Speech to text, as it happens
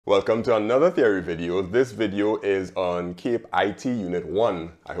Welcome to another theory video. This video is on makeIT Unit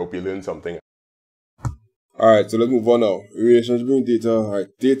 1. I hope you learned something. Alright, so let's move on now. Relationship between data. Alright,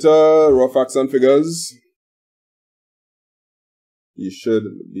 data, raw facts and figures. You should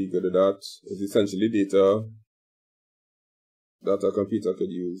be good at that. It's essentially data that a computer could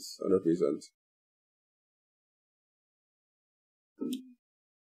use and represent.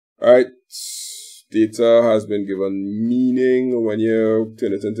 Alright, data has been given meaning when you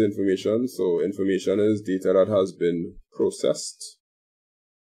turn it into information. So information is data that has been processed.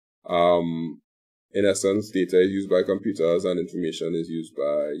 In essence, data is used by computers and information is used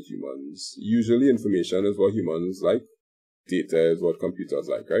by humans. Usually information is what humans like. Data is what computers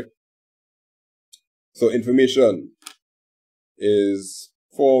like, right? So information is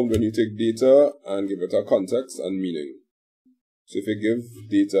formed when you take data and give it a context and meaning. So if you give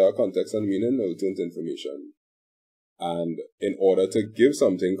data context and meaning, it will turn to information. And in order to give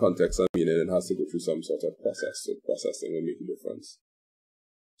something context and meaning, it has to go through some sort of process. So processing will make a difference.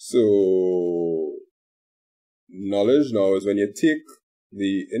 So knowledge now is when you take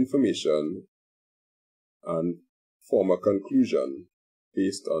the information and form a conclusion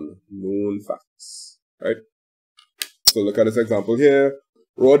based on known facts, right? So look at this example here.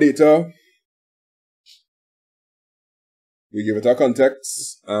 Raw data. We give it a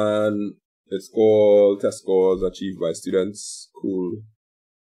context, and it's called test scores achieved by students. Cool.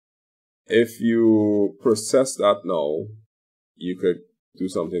 If you process that now, you could do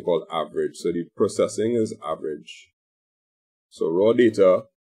something called average. So the processing is average. So raw data,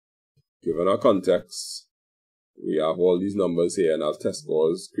 given a context, we have all these numbers here and our test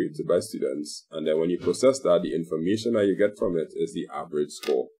scores created by students. And then when you process that, the information that you get from it is the average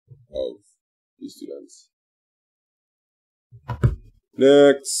score of the students.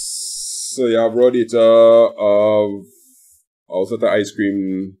 Next, so you have raw data of all sorts of ice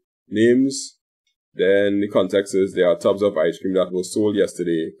cream names. Then the context is there are tubs of ice cream that was sold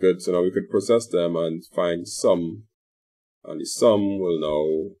yesterday. Good, so now we could process them and find sum. And the sum will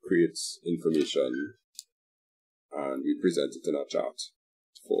now create information. And we present it in a chart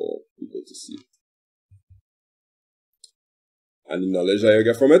for people to see. And the knowledge that you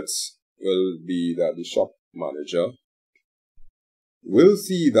get from it will be that the shop manager will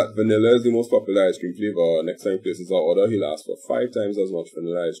see that vanilla is the most popular ice cream flavor. Next time he places our order, he'll ask for 5 times as much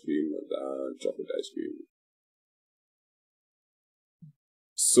vanilla ice cream than chocolate ice cream.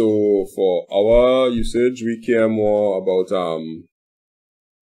 So for our usage, we care more about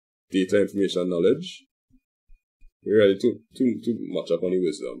data, information, knowledge. We're really too much up on the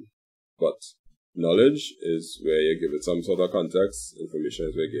wisdom. But knowledge is where you give it some sort of context. Information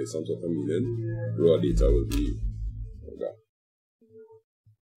is where you give it some sort of meaning. Raw data will be okay.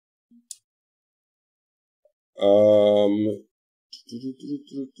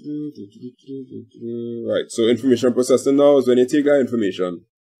 Right, so information processing now is when you take that information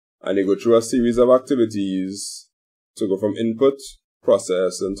and you go through a series of activities to go from input,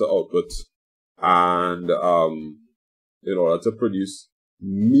 process, into output, and in order to produce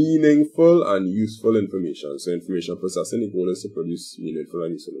meaningful and useful information. So information processing, the goal is to produce meaningful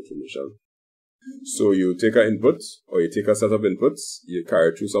and useful information. So you take an input, or you take a set of inputs, you carry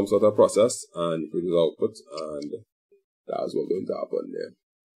it through some sort of process, and you produce output, and that's what's going to happen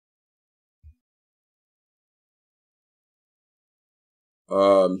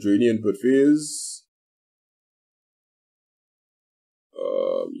there. During the input phase,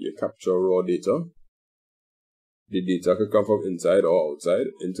 you capture raw data. The data could come from inside or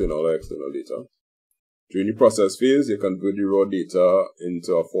outside, internal or external data. During the process phase, you convert the raw data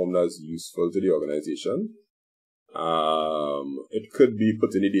into a form that's useful to the organization. It could be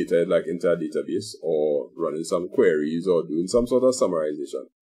putting the data like into a database or running some queries or doing some sort of summarization.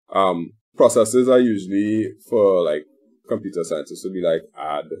 Processes are usually for like computer scientists to be like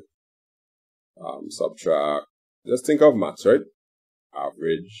add, subtract. Just think of maths, right?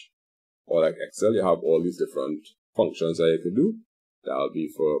 Average, or like Excel, you have all these different functions that you could do. That'll be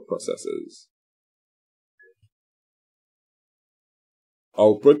for processes.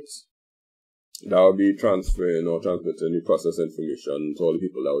 Output, that would be transferring or transmitting the process information to all the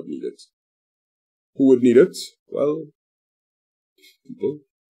people that would need it. Who would need it? Well, people.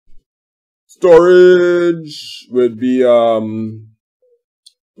 Storage would be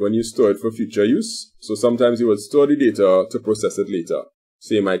when you store it for future use. So sometimes you would store the data to process it later.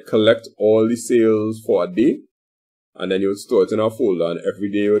 So you might collect all the sales for a day, and then you would store it in a folder, and every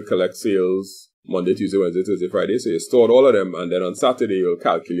day you would collect sales Monday, Tuesday, Wednesday, Thursday, Friday. So you stored all of them, and then on Saturday you'll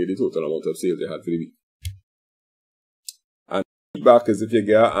calculate the total amount of sales you had for the week. And feedback is if you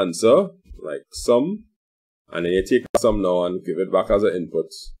get an answer, like sum, And then you take the sum now and give it back as an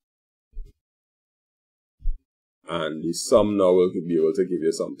input. And the sum now will be able to give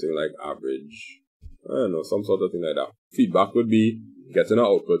you something like average. I don't know, some sort of thing like that. Feedback would be getting an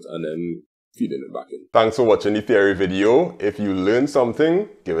output and then feeding it back in. Thanks for watching the theory video. If you learned something,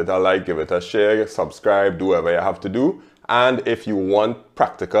 give it a like, give it a share, subscribe, do whatever you have to do. And if you want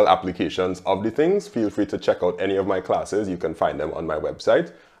practical applications of the things, feel free to check out any of my classes. You can find them on my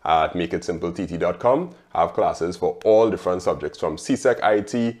website at makeITsimpleTT.com. I have classes for all different subjects from CSEC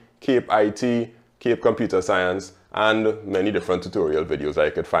IT, CAPE IT, CAPE Computer Science, and many different tutorial videos that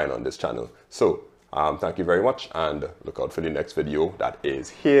you could find on this channel. So, thank you very much, and look out for the next video that is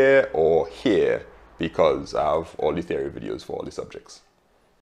here or here, because I have all the theory videos for all the subjects.